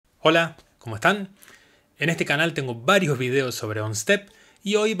Hola, ¿cómo están? En este canal tengo varios videos sobre OnStep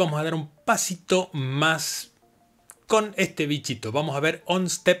y hoy vamos a dar un pasito más con este bichito. Vamos a ver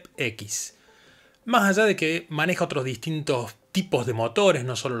OnStepX. Más allá de que maneja otros distintos tipos de motores,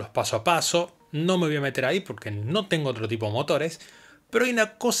 no solo los paso a paso, no me voy a meter ahí porque no tengo otro tipo de motores, pero hay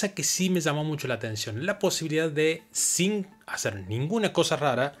una cosa que sí me llamó mucho la atención, la posibilidad de, sin hacer ninguna cosa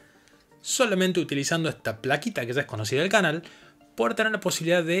rara, solamente utilizando esta plaquita que ya es conocida del canal, poder tener la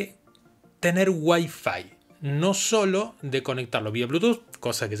posibilidad de tener Wi-Fi, no solo de conectarlo vía Bluetooth,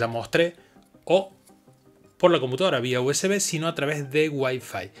 cosa que ya mostré, o por la computadora vía USB, sino a través de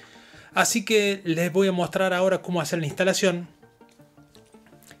Wi-Fi. Así que les voy a mostrar ahora cómo hacer la instalación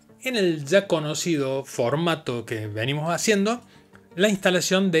en el ya conocido formato que venimos haciendo, la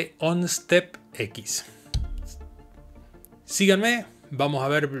instalación de OnStepX. Síganme, vamos a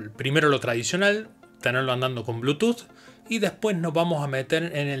ver primero lo tradicional, tenerlo andando con Bluetooth, y después nos vamos a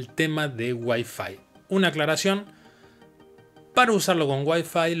meter en el tema de Wi-Fi. Una aclaración, para usarlo con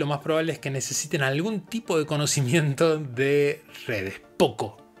Wi-Fi lo más probable es que necesiten algún tipo de conocimiento de redes,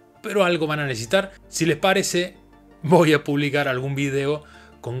 poco, pero algo van a necesitar. Si les parece, voy a publicar algún video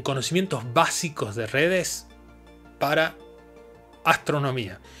con conocimientos básicos de redes para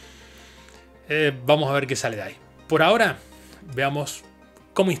astronomía. Vamos a ver qué sale de ahí. Por ahora, veamos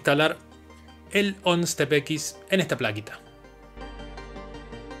cómo instalar el OnStepX en esta plaquita.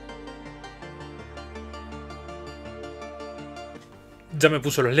 Ya me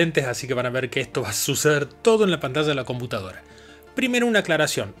puso los lentes, así que van a ver que esto va a suceder todo en la pantalla de la computadora. Primero una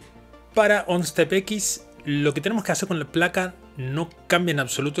aclaración. Para OnStepX, lo que tenemos que hacer con la placa no cambia en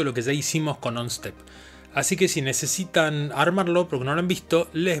absoluto lo que ya hicimos con OnStep. Así que si necesitan armarlo, porque no lo han visto,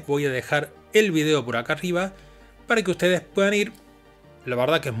 les voy a dejar el video por acá arriba para que ustedes puedan ir. La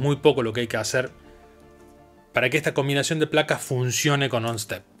verdad que es muy poco lo que hay que hacer para que esta combinación de placas funcione con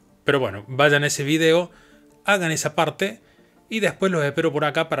OnStep. Pero bueno, vayan a ese video, hagan esa parte y después los espero por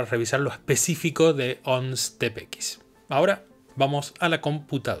acá para revisar lo específico de OnStepX. Ahora vamos a la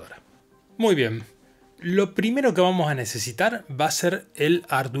computadora. Muy bien, lo primero que vamos a necesitar va a ser el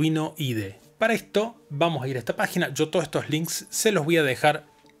Arduino IDE. Para esto vamos a ir a esta página. Yo todos estos links se los voy a dejar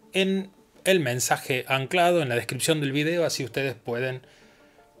en el mensaje anclado en la descripción del video, así ustedes pueden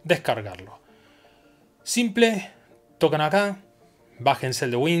descargarlo. Simple, tocan acá, bájense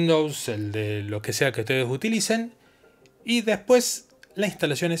el de Windows, el de lo que sea que ustedes utilicen, y después la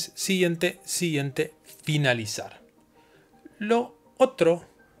instalación es siguiente, finalizar. Lo otro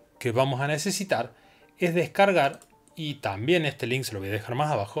que vamos a necesitar es descargar, y también este link se lo voy a dejar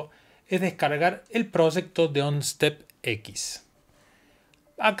más abajo, es descargar el proyecto de OnStepX.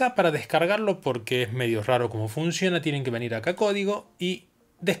 Acá para descargarlo, porque es medio raro cómo funciona, tienen que venir acá a código y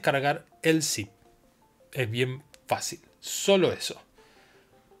descargar el zip. Es bien fácil, solo eso.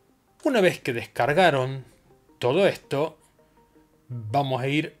 Una vez que descargaron todo esto, vamos a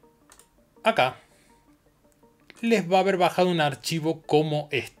ir acá. Les va a haber bajado un archivo como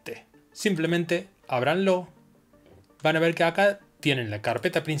este. Simplemente ábranlo. Van a ver que acá tienen la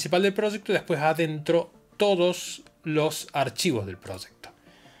carpeta principal del proyecto y después adentro todos los archivos del proyecto.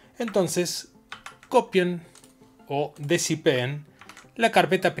 Entonces copien o desipeen la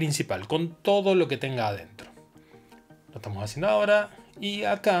carpeta principal con todo lo que tenga adentro. Lo estamos haciendo ahora y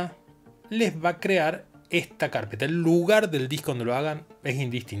acá les va a crear esta carpeta. El lugar del disco donde lo hagan es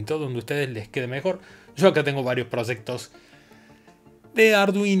indistinto, donde a ustedes les quede mejor. Yo acá tengo varios proyectos de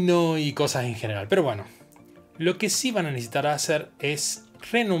Arduino y cosas en general, pero bueno, lo que sí van a necesitar hacer es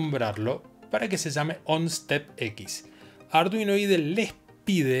renombrarlo para que se llame OnStepX. Arduino IDE les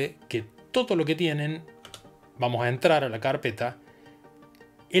pide que todo lo que tienen, vamos a entrar a la carpeta,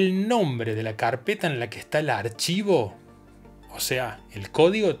 el nombre de la carpeta en la que está el archivo, o sea, el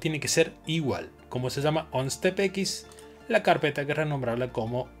código tiene que ser igual. Como se llama OnStepX, la carpeta hay que renombrarla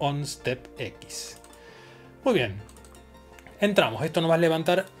como OnStepX. Muy bien, entramos. Esto nos va a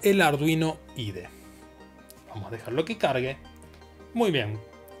levantar el Arduino IDE. Vamos a dejarlo que cargue. Muy bien,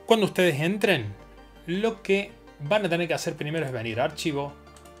 cuando ustedes entren, lo que van a tener que hacer primero es venir a Archivo,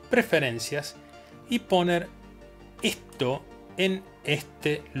 Preferencias y poner esto en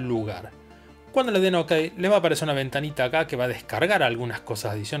este lugar. Cuando le den OK, les va a aparecer una ventanita acá que va a descargar algunas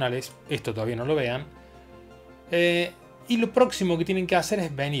cosas adicionales. Esto todavía no lo vean. Y lo próximo que tienen que hacer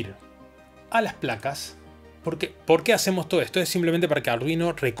es venir a las placas. ¿Por qué hacemos todo esto? Es simplemente para que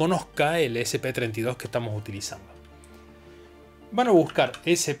Arduino reconozca el ESP32 que estamos utilizando. Van a buscar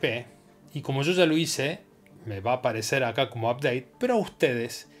ESP y como yo ya lo hice, me va a aparecer acá como update, pero a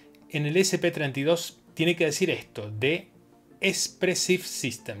ustedes en el ESP32 tiene que decir esto de Expressive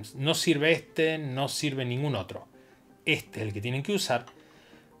Systems. No sirve este, no sirve ningún otro. Este es el que tienen que usar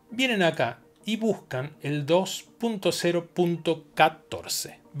vienen acá y buscan el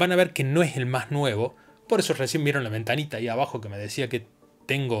 2.0.14. Van a ver que no es el más nuevo, por eso recién vieron la ventanita ahí abajo que me decía que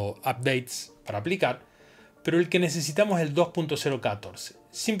tengo updates para aplicar, pero el que necesitamos es el 2.014.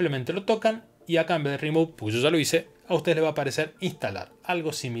 Simplemente lo tocan y acá en vez de remove, pues yo ya lo hice, a ustedes les va a aparecer instalar,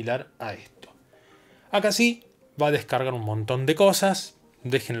 algo similar a esto. Acá sí va a descargar un montón de cosas,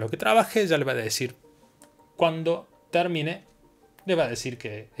 déjenlo que trabaje, ya le va a decir cuando termine, le va a decir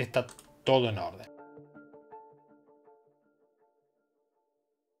que está todo en orden.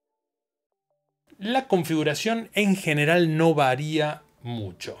 La configuración en general no varía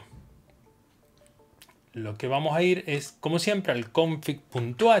mucho. Lo que vamos a ir es, como siempre, al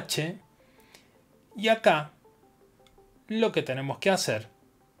config.h y acá lo que tenemos que hacer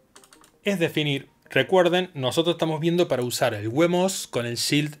es definir, recuerden, nosotros estamos viendo para usar el WEMOS con el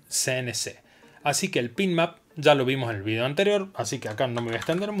shield CNC. Así que el pin map ya lo vimos en el video anterior, así que acá no me voy a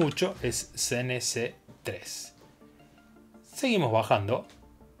extender mucho, es CNC 3. Seguimos bajando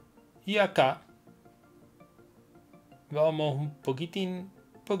y acá vamos un poquitín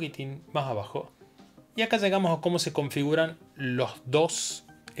más abajo. Y acá llegamos a cómo se configuran los dos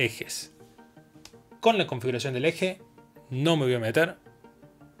ejes. Con la configuración del eje no me voy a meter.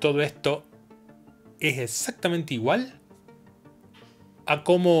 Todo esto es exactamente igual a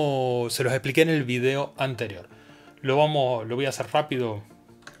como se los expliqué en el video anterior. Lo voy a hacer rápido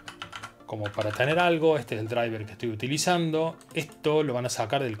como para tener algo. Este es el driver que estoy utilizando. Esto lo van a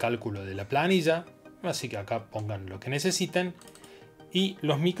sacar del cálculo de la planilla. Así que acá pongan lo que necesiten. Y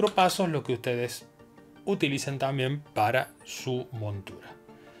los micropasos, lo que ustedes utilicen también para su montura.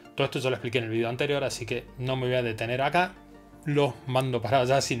 Todo esto ya lo expliqué en el video anterior, así que no me voy a detener acá. Los mando para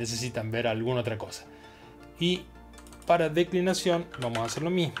allá si necesitan ver alguna otra cosa. Y para declinación vamos a hacer lo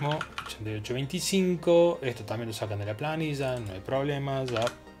mismo. 8825. Esto también lo sacan de la planilla, no hay problema. Ya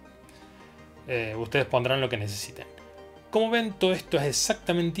ustedes pondrán lo que necesiten. Como ven, todo esto es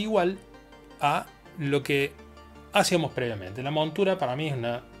exactamente igual a lo que hacíamos previamente. La montura para mí es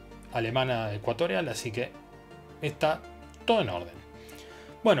una alemana ecuatorial, así que está todo en orden.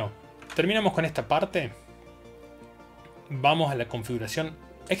 Bueno, terminamos con esta parte. Vamos a la configuración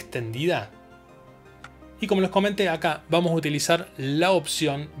extendida. Y como les comenté, acá vamos a utilizar la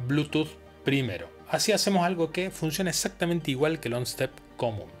opción Bluetooth primero. Así hacemos algo que funciona exactamente igual que el OnStep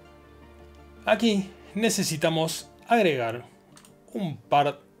común. Aquí necesitamos agregar un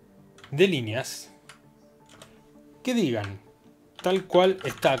par de líneas que digan tal cual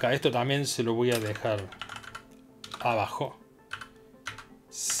está acá. Esto también se lo voy a dejar abajo.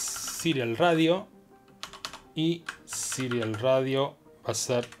 Serial radio. Y serial radio va a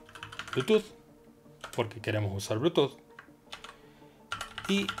ser Bluetooth, porque queremos usar Bluetooth.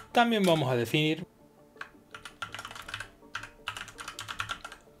 Y también vamos a definir.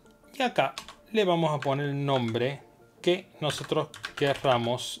 Y acá le vamos a poner el nombre que nosotros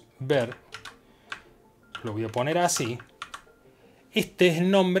querramos ver. Lo voy a poner así. Este es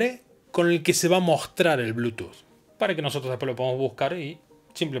el nombre con el que se va a mostrar el Bluetooth, para que nosotros después lo podamos buscar y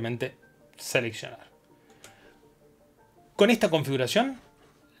simplemente seleccionar. Con esta configuración,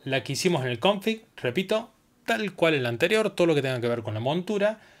 la que hicimos en el config, repito, tal cual en la anterior, todo lo que tenga que ver con la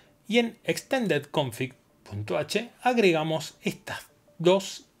montura, y en extended config.h agregamos estas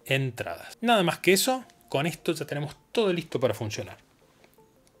dos entradas. Nada más que eso, con esto ya tenemos todo listo para funcionar.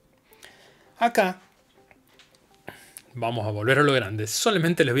 Acá vamos a volver a lo grande.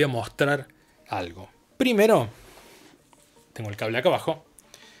 Solamente les voy a mostrar algo. Primero, tengo el cable acá abajo.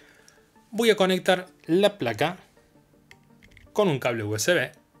 Voy a conectar la placa con un cable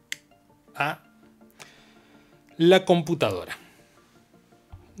USB a la computadora.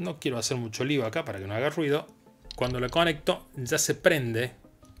 No quiero hacer mucho lío acá para que no haga ruido. Cuando la conecto ya se prende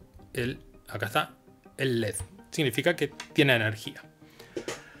acá está, el LED. Significa que tiene energía.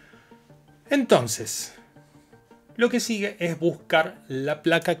 Entonces, lo que sigue es buscar la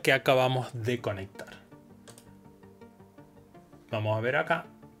placa que acabamos de conectar. Vamos a ver acá.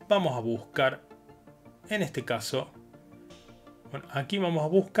 Vamos a buscar, en este caso, bueno, aquí vamos a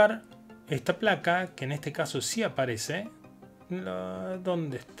buscar esta placa, que en este caso sí aparece.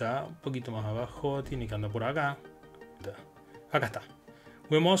 ¿Dónde está? Un poquito más abajo, tiene que andar por acá. Acá está.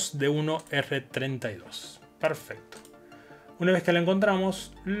 WEMOS D1R32. Perfecto. Una vez que la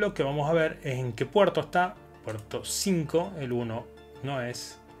encontramos, lo que vamos a ver es en qué puerto está. Puerto 5, el 1 no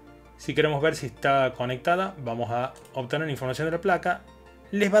es. Si queremos ver si está conectada, vamos a obtener información de la placa.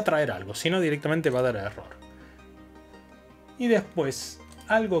 Les va a traer algo, si no directamente va a dar error. Y después,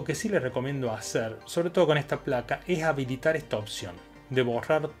 algo que sí les recomiendo hacer, sobre todo con esta placa, es habilitar esta opción de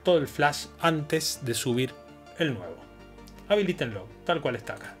borrar todo el flash antes de subir el nuevo. Habilítenlo, tal cual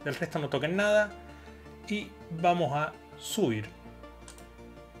está acá. Del resto no toquen nada. Y vamos a subir.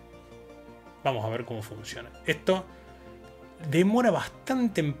 Vamos a ver cómo funciona. Esto demora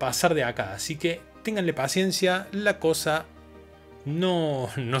bastante en pasar de acá, así que ténganle paciencia. La cosa no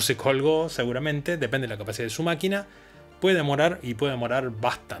se colgó seguramente, depende de la capacidad de su máquina. Puede demorar y puede demorar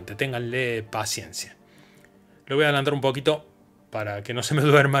bastante, ténganle paciencia. Lo voy a adelantar un poquito para que no se me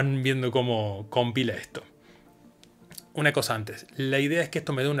duerman viendo cómo compila esto. Una cosa antes, la idea es que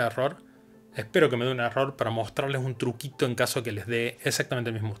esto me dé un error. Espero que me dé un error para mostrarles un truquito en caso que les dé exactamente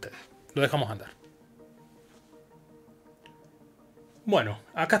el mismo a ustedes. Lo dejamos andar. Bueno,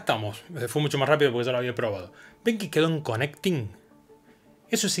 acá estamos. Fue mucho más rápido porque ya lo había probado. ¿Ven que quedó en connecting?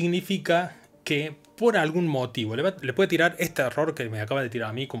 Eso significa que por algún motivo le puede tirar este error que me acaba de tirar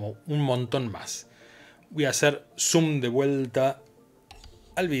a mí como un montón más. Voy a hacer zoom de vuelta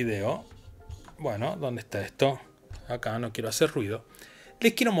al video. Bueno, ¿dónde está esto? Acá no quiero hacer ruido.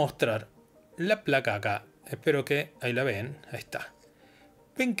 Les quiero mostrar la placa acá. Espero que ahí la ven. Ahí está.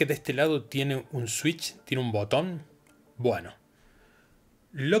 ¿Ven que de este lado tiene un switch? ¿Tiene un botón? Bueno.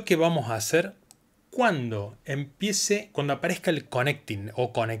 Lo que vamos a hacer cuando aparezca el connecting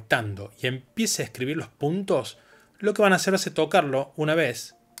o conectando y empiece a escribir los puntos, lo que van a hacer es tocarlo una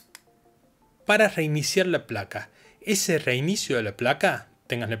vez para reiniciar la placa. Ese reinicio de la placa,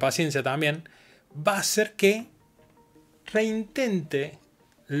 ténganle paciencia también, va a hacer que reintente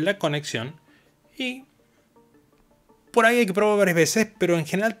la conexión y por ahí hay que probar varias veces, pero en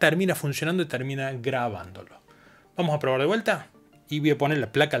general termina funcionando y termina grabándolo. Vamos a probar de vuelta y voy a poner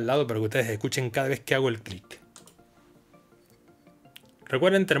la placa al lado para que ustedes escuchen cada vez que hago el clic.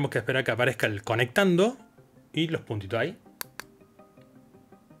 Recuerden, tenemos que esperar que aparezca el conectando y los puntitos ahí.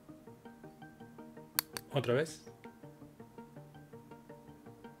 Otra vez.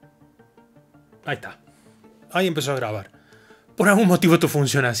 Ahí está. Ahí empezó a grabar. Por algún motivo esto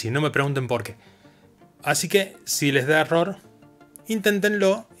funciona así, no me pregunten por qué. Así que si les da error,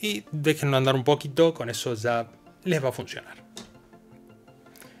 inténtenlo y déjenlo andar un poquito, con eso ya les va a funcionar.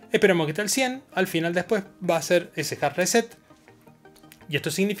 Esperemos que esté al 100, al final después va a hacer ese hard reset. Y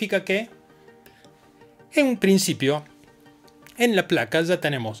esto significa que, en principio, en la placa ya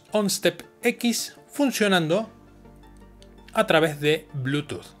tenemos OnStepX funcionando a través de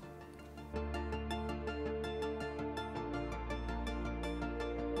Bluetooth.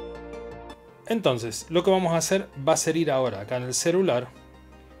 Entonces, lo que vamos a hacer va a ser ir ahora acá en el celular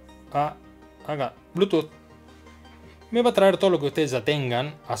a acá, Bluetooth. Me va a traer todo lo que ustedes ya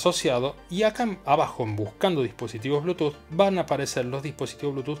tengan asociado y acá abajo en buscando dispositivos Bluetooth van a aparecer los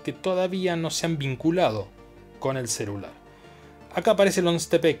dispositivos Bluetooth que todavía no se han vinculado con el celular. Acá aparece el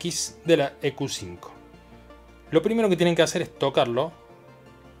OnStepX de la EQ5. Lo primero que tienen que hacer es tocarlo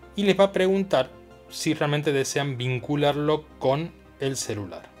y les va a preguntar si realmente desean vincularlo con el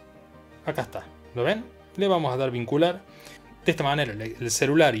celular. Acá está, ¿lo ven? Le vamos a dar vincular. De esta manera el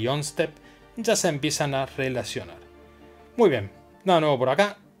celular y OnStep ya se empiezan a relacionar. Muy bien, nada nuevo por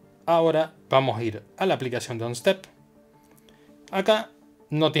acá. Ahora vamos a ir a la aplicación de OnStep. Acá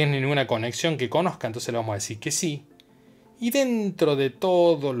no tiene ninguna conexión que conozca, entonces le vamos a decir que sí. Y dentro de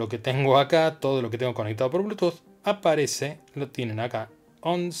todo lo que tengo acá, todo lo que tengo conectado por Bluetooth, aparece, lo tienen acá,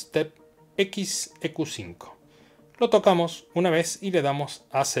 OnStepX EQ5. Lo tocamos una vez y le damos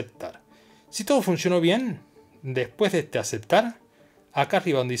a aceptar. Si todo funcionó bien, después de este aceptar, acá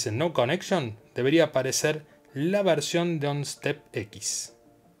arriba donde dice No Connection, debería aparecer la versión de OnStepX.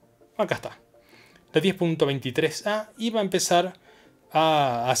 Acá está, la 10.23a, y va a empezar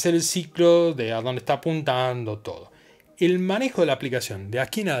a hacer el ciclo de a dónde está apuntando todo. El manejo de la aplicación de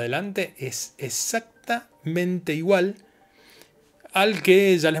aquí en adelante es exactamente igual al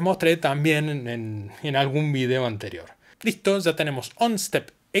que ya les mostré también en algún video anterior. Listo, ya tenemos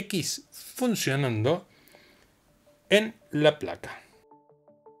OnStepX funcionando en la placa.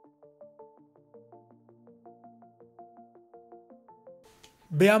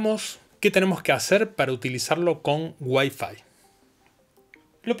 Veamos qué tenemos que hacer para utilizarlo con Wi-Fi.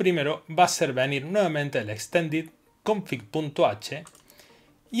 Lo primero va a ser venir nuevamente al extended config.h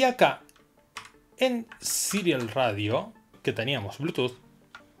y acá en Serial Radio que teníamos Bluetooth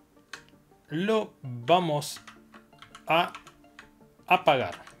lo vamos a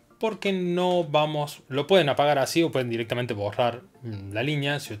apagar porque no vamos, lo pueden apagar así o pueden directamente borrar la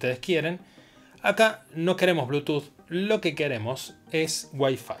línea si ustedes quieren. Acá no queremos Bluetooth, lo que queremos es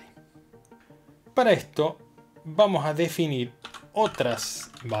Wi-Fi. Para esto vamos a definir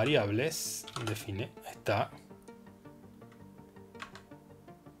otras variables. Define, está.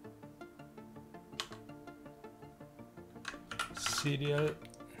 Serial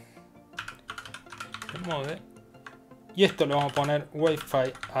mode Y esto le vamos a poner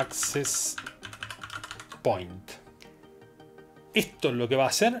Wi-Fi Access Point. Esto lo que va a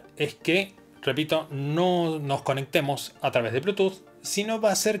hacer es que, repito, no nos conectemos a través de Bluetooth, sino va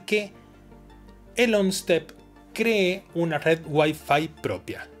a hacer que el OnStep cree una red Wi-Fi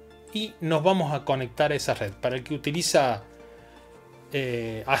propia. Y nos vamos a conectar a esa red. Para el que utiliza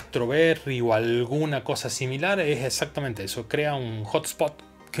Astroberry o alguna cosa similar, es exactamente eso. Crea un hotspot,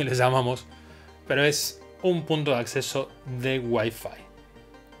 que le llamamos, pero es un punto de acceso de Wi-Fi.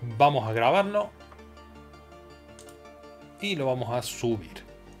 Vamos a grabarlo y lo vamos a subir.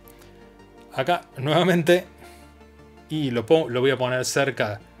 Acá nuevamente, y lo voy a poner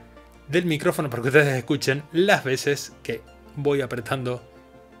cerca del micrófono para que ustedes escuchen las veces que voy apretando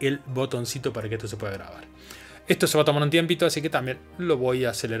el botoncito para que esto se pueda grabar. Esto se va a tomar un tiempito, así que también lo voy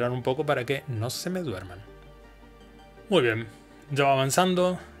a acelerar un poco para que no se me duerman. Muy bien, ya va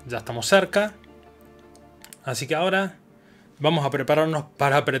avanzando, ya estamos cerca. Así que ahora vamos a prepararnos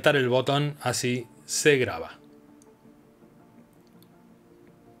para apretar el botón, así se graba.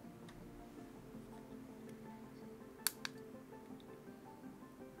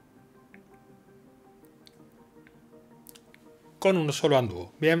 Con uno solo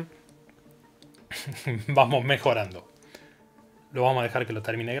anduvo. Bien. Vamos mejorando. Lo vamos a dejar que lo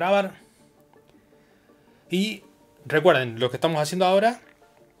termine de grabar. Y recuerden, lo que estamos haciendo ahora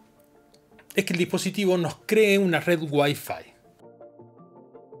es que el dispositivo nos cree una red Wi-Fi.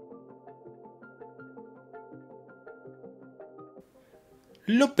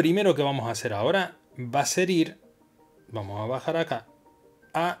 Lo primero que vamos a hacer ahora va a ser vamos a bajar acá,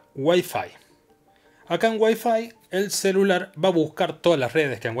 a Wi-Fi. Acá en Wi-Fi el celular va a buscar todas las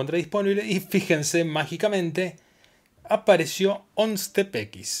redes que encuentre disponibles y fíjense, mágicamente apareció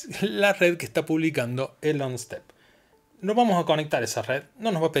OnStepX, la red que está publicando el OnStep. Nos vamos a conectar a esa red,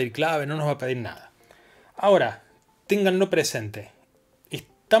 no nos va a pedir clave, no nos va a pedir nada. Ahora, ténganlo presente,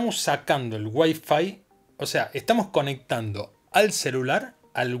 estamos sacando el Wi-Fi, o sea, estamos conectando al celular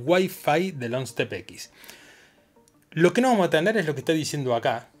al Wi-Fi del OnStepX. Lo que no vamos a tener es lo que está diciendo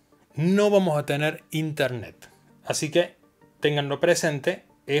acá. No vamos a tener internet. Así que ténganlo presente,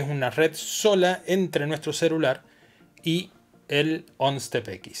 es una red sola entre nuestro celular y el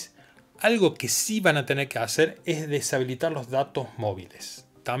OnStepX. Algo que sí van a tener que hacer es deshabilitar los datos móviles.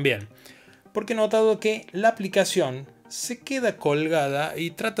 También, porque he notado que la aplicación se queda colgada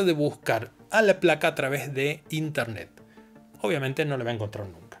y trata de buscar a la placa a través de internet. Obviamente no la va a encontrar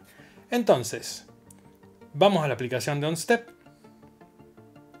nunca. Entonces, vamos a la aplicación de OnStep.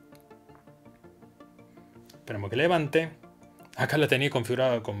 Esperemos que levante. Acá la tenía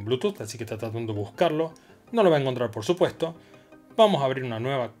configurada con Bluetooth, así que está tratando de buscarlo. No lo va a encontrar, por supuesto. Vamos a abrir una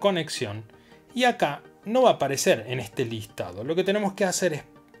nueva conexión. Y acá no va a aparecer en este listado. Lo que tenemos que hacer es,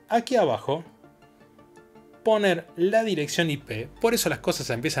 aquí abajo, poner la dirección IP. Por eso las cosas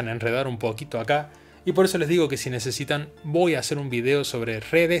se empiezan a enredar un poquito acá. Y por eso les digo que si necesitan, voy a hacer un video sobre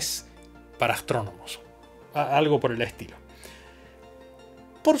redes para astrónomos. Algo por el estilo.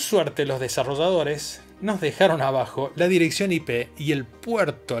 Por suerte, los desarrolladores nos dejaron abajo la dirección IP y el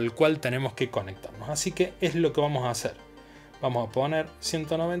puerto al cual tenemos que conectarnos. Así que es lo que vamos a hacer. Vamos a poner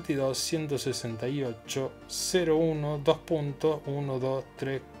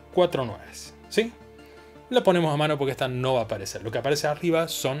 192.168.01.2.12349. ¿Sí? La ponemos a mano porque esta no va a aparecer. Lo que aparece arriba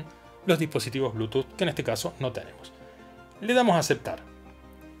son los dispositivos Bluetooth, que en este caso no tenemos. Le damos a aceptar.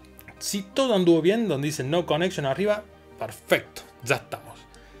 Si todo anduvo bien, donde dice No Connection arriba, perfecto, ya estamos.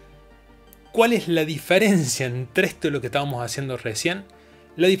 ¿Cuál es la diferencia entre esto y lo que estábamos haciendo recién?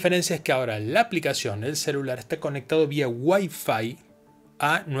 La diferencia es que ahora la aplicación, el celular, está conectado vía Wi-Fi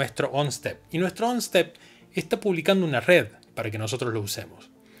a nuestro OnStep. Y nuestro OnStep está publicando una red para que nosotros lo usemos.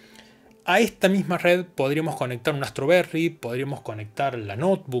 A esta misma red podríamos conectar un Astroberry, podríamos conectar la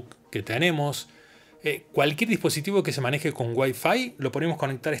notebook que tenemos. Cualquier dispositivo que se maneje con Wi-Fi lo podemos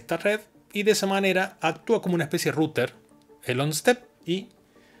conectar a esta red y de esa manera actúa como una especie de router el OnStep y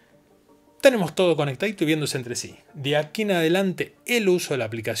tenemos todo conectadito y viéndose entre sí. De aquí en adelante el uso de la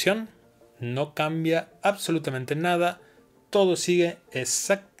aplicación no cambia absolutamente nada. Todo sigue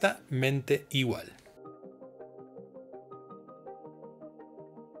exactamente igual.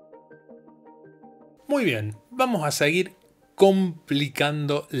 Muy bien, vamos a seguir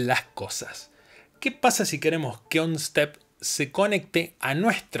complicando las cosas. ¿Qué pasa si queremos que OnStep se conecte a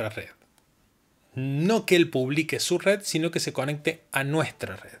nuestra red? No que él publique su red, sino que se conecte a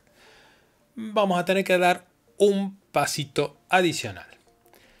nuestra red. Vamos a tener que dar un pasito adicional.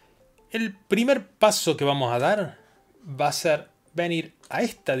 El primer paso que vamos a dar va a ser venir a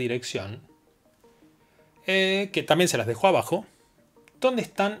esta dirección, que también se las dejo abajo, donde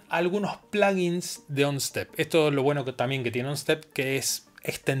están algunos plugins de OnStep. Esto es lo bueno también que tiene OnStep, que es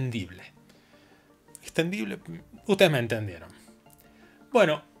extendible. Extendible, ustedes me entendieron.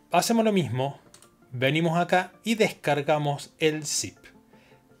 Bueno, hacemos lo mismo. Venimos acá y descargamos el zip.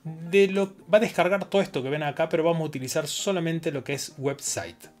 Va a descargar todo esto que ven acá, pero vamos a utilizar solamente lo que es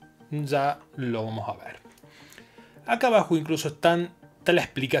website. Ya lo vamos a ver. Acá abajo incluso está la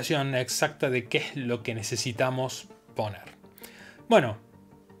explicación exacta de qué es lo que necesitamos poner. Bueno,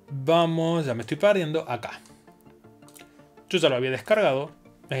 vamos, ya me estoy perdiendo acá. Yo ya lo había descargado,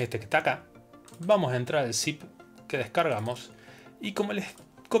 es este que está acá. Vamos a entrar al zip que descargamos y como les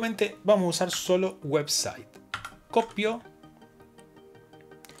comenté, vamos a usar solo website. Copio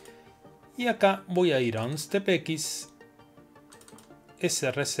y acá voy a ir a OnStepX,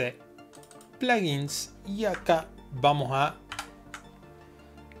 src, plugins y acá vamos a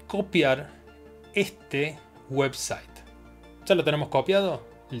copiar este website. ¿Ya lo tenemos copiado?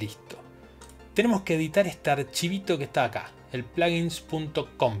 Listo. Tenemos que editar este archivito que está acá, el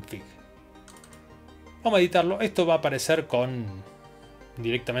plugins.config. Vamos a editarlo. Esto va a aparecer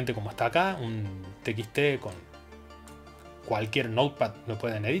directamente como está acá, un txt con cualquier notepad lo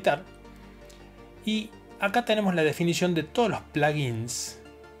pueden editar. Y acá tenemos la definición de todos los plugins,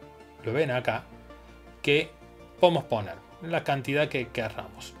 lo ven acá, que podemos poner, la cantidad que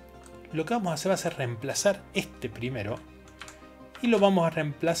querramos. Lo que vamos a hacer va a ser reemplazar este primero y lo vamos a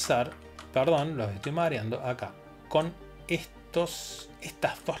reemplazar, perdón, los estoy mareando acá, con estas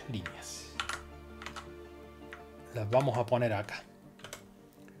dos líneas. Las vamos a poner acá.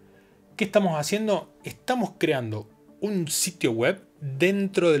 ¿Qué estamos haciendo? Estamos creando un sitio web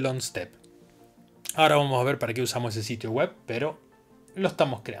dentro del OnStep. Ahora vamos a ver para qué usamos ese sitio web, pero lo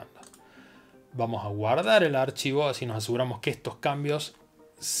estamos creando. Vamos a guardar el archivo, así nos aseguramos que estos cambios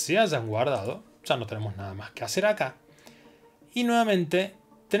se hayan guardado. Ya no tenemos nada más que hacer acá. Y nuevamente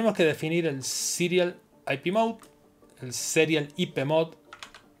tenemos que definir el serial IP mode, el serial IP mode,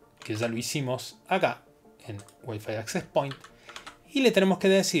 que ya lo hicimos acá en Wi-Fi Access Point. Y le tenemos que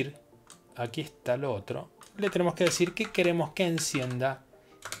decir, aquí está lo otro, le tenemos que decir que queremos que encienda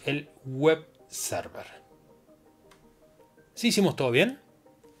el web server. Si hicimos todo bien,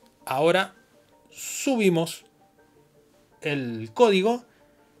 ahora subimos el código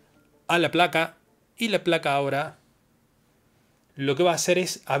a la placa y la placa ahora lo que va a hacer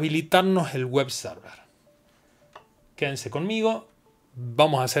es habilitarnos el web server. Quédense conmigo,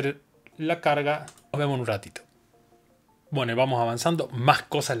 vamos a hacer la carga, nos vemos en un ratito. Bueno, y vamos avanzando, más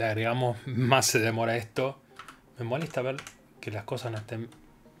cosas le agregamos, más se demora esto. Me molesta ver que las cosas no estén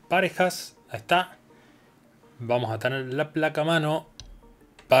parejas. Ahí está. Vamos a tener la placa a mano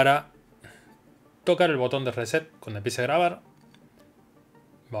para tocar el botón de reset cuando empiece a grabar.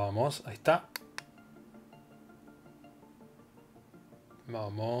 Vamos, ahí está.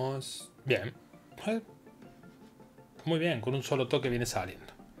 Vamos. Bien. Muy bien, con un solo toque viene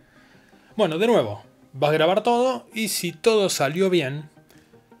saliendo. Bueno, de nuevo, vas a grabar todo y si todo salió bien,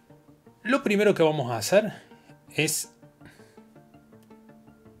 lo primero que vamos a hacer es...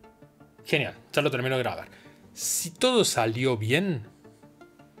 Genial, ya lo termino de grabar. Si todo salió bien,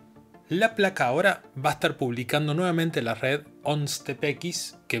 la placa ahora va a estar publicando nuevamente la red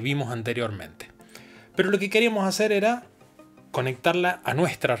OnStepX que vimos anteriormente. Pero lo que queríamos hacer era conectarla a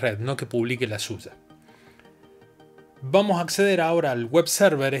nuestra red, no que publique la suya. Vamos a acceder ahora al web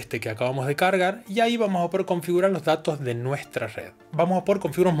server este que acabamos de cargar y ahí vamos a poder configurar los datos de nuestra red. Vamos a poder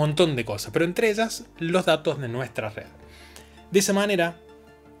configurar un montón de cosas, pero entre ellas los datos de nuestra red. De esa manera,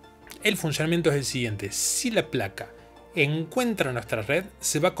 el funcionamiento es el siguiente. Si la placa encuentra nuestra red,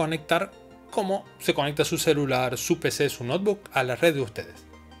 se va a conectar como se conecta su celular, su PC, su notebook a la red de ustedes.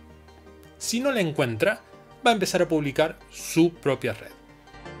 Si no la encuentra, va a empezar a publicar su propia red.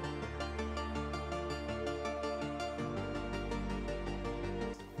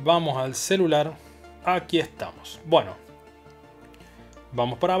 Vamos al celular. Aquí estamos. Bueno,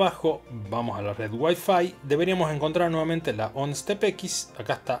 vamos para abajo. Vamos a la red Wi-Fi. Deberíamos encontrar nuevamente la OnStepX.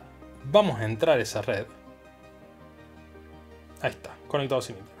 Acá está. Vamos a entrar a esa red. Ahí está. Conectado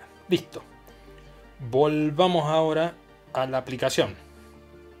sin internet. Listo. Volvamos ahora a la aplicación.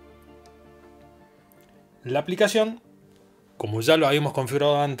 La aplicación, como ya lo habíamos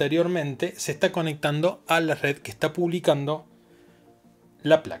configurado anteriormente, se está conectando a la red que está publicando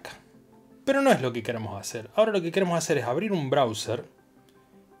la placa. Pero no es lo que queremos hacer. Ahora lo que queremos hacer es abrir un browser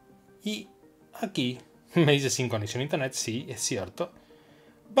y aquí me dice sin conexión a internet. Sí, es cierto.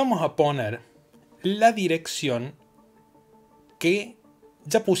 Vamos a poner la dirección que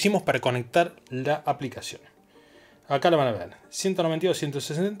ya pusimos para conectar la aplicación. acá la van a ver,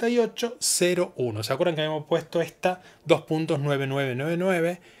 192.168.0.1. ¿Se acuerdan que habíamos puesto esta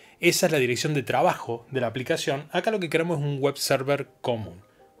 2.9999? Esa es la dirección de trabajo de la aplicación. Acá lo que queremos es un web server común.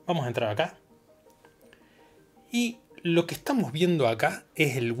 Vamos a entrar acá. Y lo que estamos viendo acá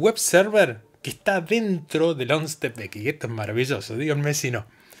es el web server que está dentro del OnStepX. Y esto es maravilloso, díganme si no.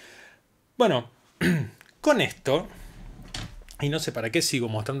 Bueno, con esto, y no sé para qué sigo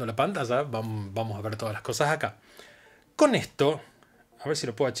mostrando la pantalla, vamos a ver todas las cosas acá. Con esto, a ver si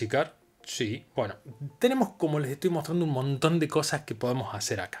lo puedo achicar. Sí, bueno, tenemos, como les estoy mostrando, un montón de cosas que podemos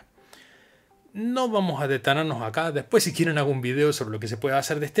hacer acá. No vamos a detenernos acá. Después, si quieren, hago un video sobre lo que se puede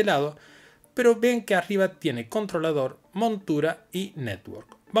hacer de este lado. Pero ven que arriba tiene controlador, montura y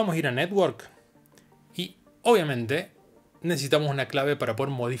network. Vamos a ir a network. Y obviamente necesitamos una clave para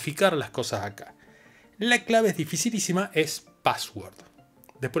poder modificar las cosas acá. La clave es dificilísima, es password.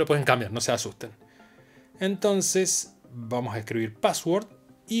 Después lo pueden cambiar, no se asusten. Entonces vamos a escribir password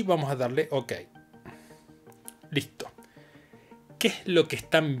y vamos a darle OK. Listo. ¿Qué es lo que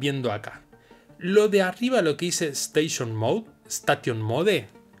están viendo acá? Lo de arriba, lo que dice Station Mode,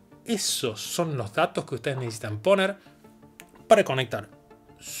 esos son los datos que ustedes necesitan poner para conectar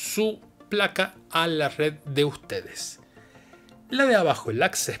su placa a la red de ustedes. La de abajo, el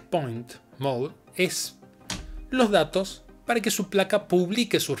Access Point Mode, es los datos para que su placa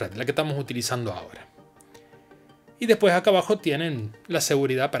publique su red, la que estamos utilizando ahora. Y después acá abajo tienen la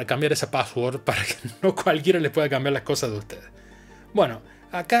seguridad para cambiar esa password para que no cualquiera les pueda cambiar las cosas de ustedes. Bueno,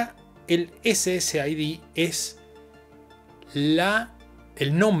 acá el SSID es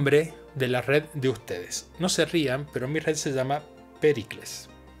el nombre de la red de ustedes. No se rían, pero mi red se llama Pericles.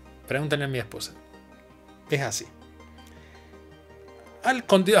 Pregúntenle a mi esposa. Es así. A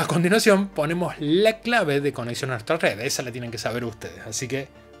continuación ponemos la clave de conexión a nuestra red. Esa la tienen que saber ustedes. Así que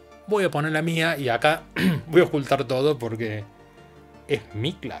voy a poner la mía y acá voy a ocultar todo porque es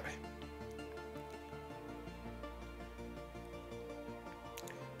mi clave.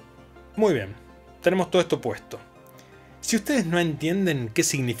 Muy bien, tenemos todo esto puesto. Si ustedes no entienden qué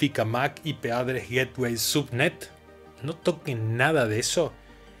significa MAC, IP Address, Gateway, Subnet, no toquen nada de eso.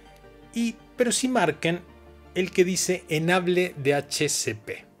 Pero sí marquen el que dice Enable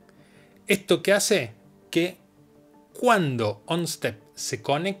DHCP. ¿Esto qué hace? Que cuando OnStep se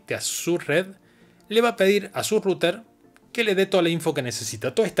conecte a su red, le va a pedir a su router que le dé toda la info que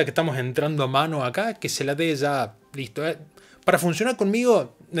necesita. Toda esta que estamos entrando a mano acá, que se la dé ya, listo. Para funcionar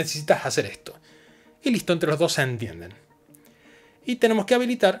conmigo necesitas hacer esto. Y listo, entre los dos se entienden. Y tenemos que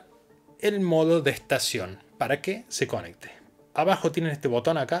habilitar el modo de estación para que se conecte. Abajo tienen este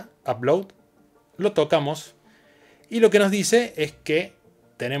botón acá, Upload. Lo tocamos. Y lo que nos dice es que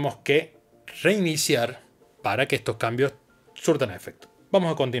tenemos que reiniciar para que estos cambios surtan efecto.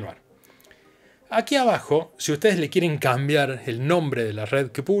 Vamos a continuar. Aquí abajo, si ustedes le quieren cambiar el nombre de la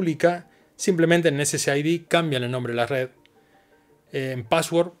red que publica, simplemente en SSID cambian el nombre de la red. En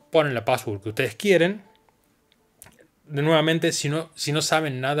password ponen la password que ustedes quieren. Nuevamente, si no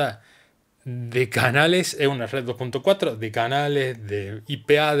saben nada de canales, es una red 2.4, de canales, de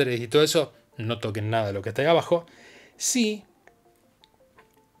IP address y todo eso, no toquen nada de lo que está ahí abajo. Sí,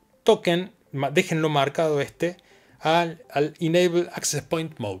 toquen, déjenlo marcado al Enable Access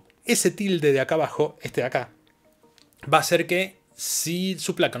Point Mode. Ese tilde de acá abajo, este de acá, va a hacer que si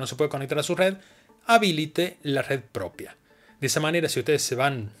su placa no se puede conectar a su red, habilite la red propia. De esa manera, si ustedes se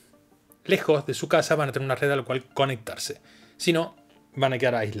van lejos de su casa, van a tener una red a la cual conectarse. Si no, van a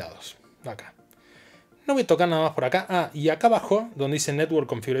quedar aislados. Acá. No voy a tocar nada más por acá. Y acá abajo, donde dice Network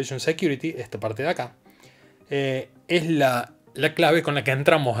Configuration Security, esta parte de acá, es la clave con la que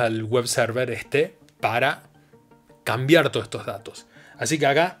entramos al web server para cambiar todos estos datos. Así que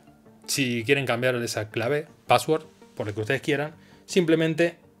acá, si quieren cambiar esa clave, password, por lo que ustedes quieran,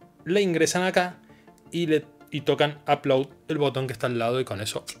 simplemente le ingresan acá y tocan Upload, el botón que está al lado, y con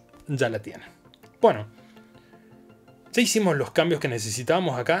eso ya la tienen. Bueno, ya hicimos los cambios que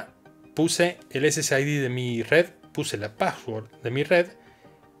necesitábamos acá. Puse el SSID de mi red, puse la password de mi red.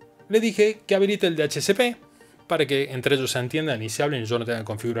 Le dije que habilite el DHCP para que entre ellos se entiendan y se hablen y yo no tenga que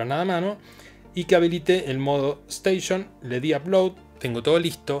configurar nada a mano. Y que habilite el modo Station. Le di Upload, tengo todo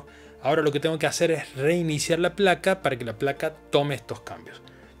listo. Ahora lo que tengo que hacer es reiniciar la placa para que la placa tome estos cambios.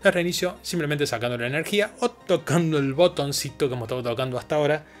 La reinicio simplemente sacando la energía o tocando el botoncito que hemos estado tocando hasta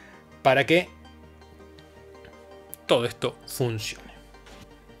ahora para que todo esto funcione.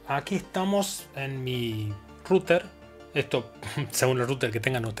 Aquí estamos en mi router. Esto, según el router que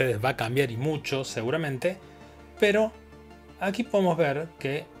tengan ustedes, va a cambiar y mucho seguramente. Pero aquí podemos ver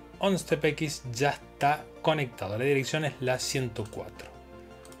que OnStepX ya está conectado. La dirección es la 104.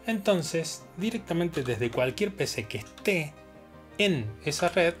 Entonces, directamente desde cualquier PC que esté en esa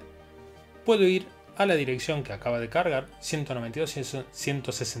red, puedo ir a la dirección que acaba de cargar,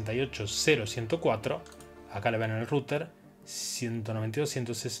 192.168.0.104. Acá le ven en el router,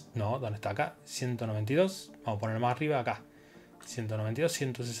 192.160, no, ¿dónde está acá? 192, vamos a poner más arriba acá,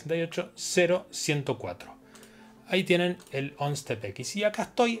 192.168.0.104. Ahí tienen el OnStepX y acá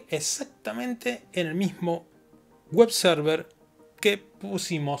estoy exactamente en el mismo WebServer que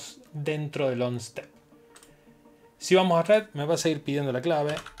pusimos dentro del OnStep. Si vamos a red, me va a seguir pidiendo la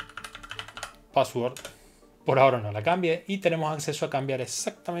clave, password, por ahora no la cambie y tenemos acceso a cambiar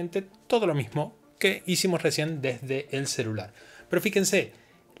exactamente todo lo mismo que hicimos recién desde el celular. Pero fíjense,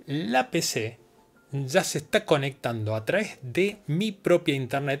 la PC ya se está conectando a través de mi propia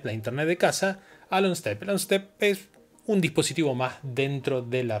internet, la internet de casa, al OnStep. El OnStep es un dispositivo más dentro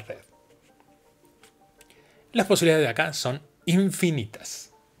de la red. Las posibilidades de acá son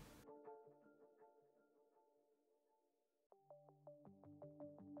infinitas.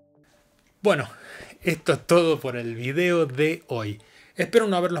 Bueno, esto es todo por el video de hoy. Espero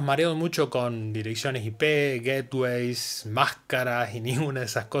no haberlos mareado mucho con direcciones IP, gateways, máscaras y ninguna de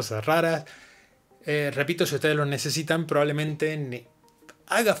esas cosas raras. Repito, si ustedes lo necesitan, probablemente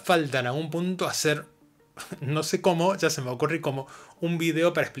haga falta en algún punto hacer, no sé cómo, ya se me ocurre como un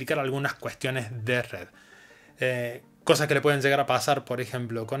video para explicar algunas cuestiones de red. Cosas que le pueden llegar a pasar, por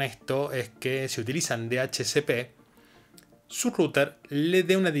ejemplo, con esto, es que si utilizan DHCP, su router le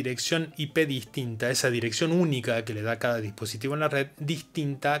dé una dirección IP distinta, esa dirección única que le da cada dispositivo en la red,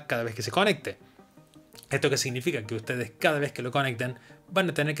 distinta cada vez que se conecte. ¿Esto qué significa? Que ustedes cada vez que lo conecten van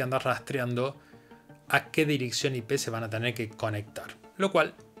a tener que andar rastreando a qué dirección IP se van a tener que conectar, lo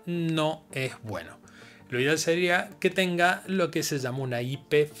cual no es bueno. Lo ideal sería que tenga lo que se llama una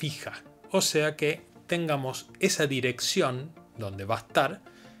IP fija, o sea que tengamos esa dirección donde va a estar,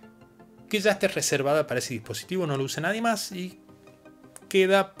 que ya esté reservada para ese dispositivo, no lo use nadie más y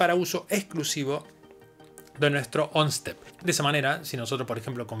queda para uso exclusivo de nuestro OnStep. De esa manera, si nosotros por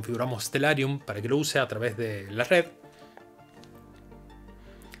ejemplo configuramos Stellarium para que lo use a través de la red,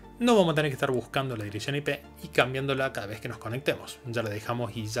 no vamos a tener que estar buscando la dirección IP y cambiándola cada vez que nos conectemos. Ya la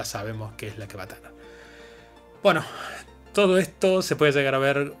dejamos y ya sabemos qué es la que va a tener. Bueno, todo esto se puede llegar a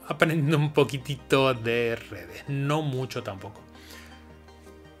ver aprendiendo un poquitito de redes, no mucho tampoco.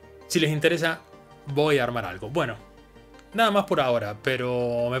 Si les interesa, voy a armar algo. Bueno, nada más por ahora,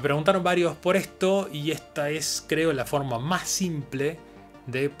 pero me preguntaron varios por esto y esta es, creo, la forma más simple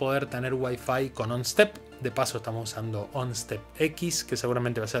de poder tener Wi-Fi con OnStep. De paso estamos usando OnStepX, que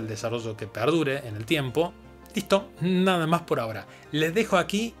seguramente va a ser el desarrollo que perdure en el tiempo. Listo, nada más por ahora. Les dejo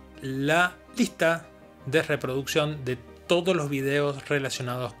aquí la lista de reproducción de todos los videos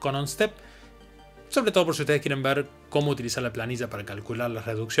relacionados con OnStep. Sobre todo por si ustedes quieren ver cómo utilizar la planilla para calcular las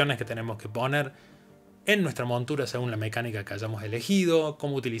reducciones que tenemos que poner en nuestra montura según la mecánica que hayamos elegido,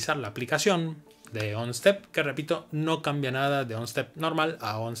 cómo utilizar la aplicación de OnStep, que repito, no cambia nada de OnStep normal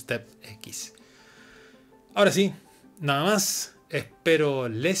a OnStepX. Ahora sí, nada más, espero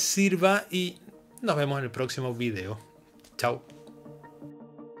les sirva y nos vemos en el próximo video. Chao.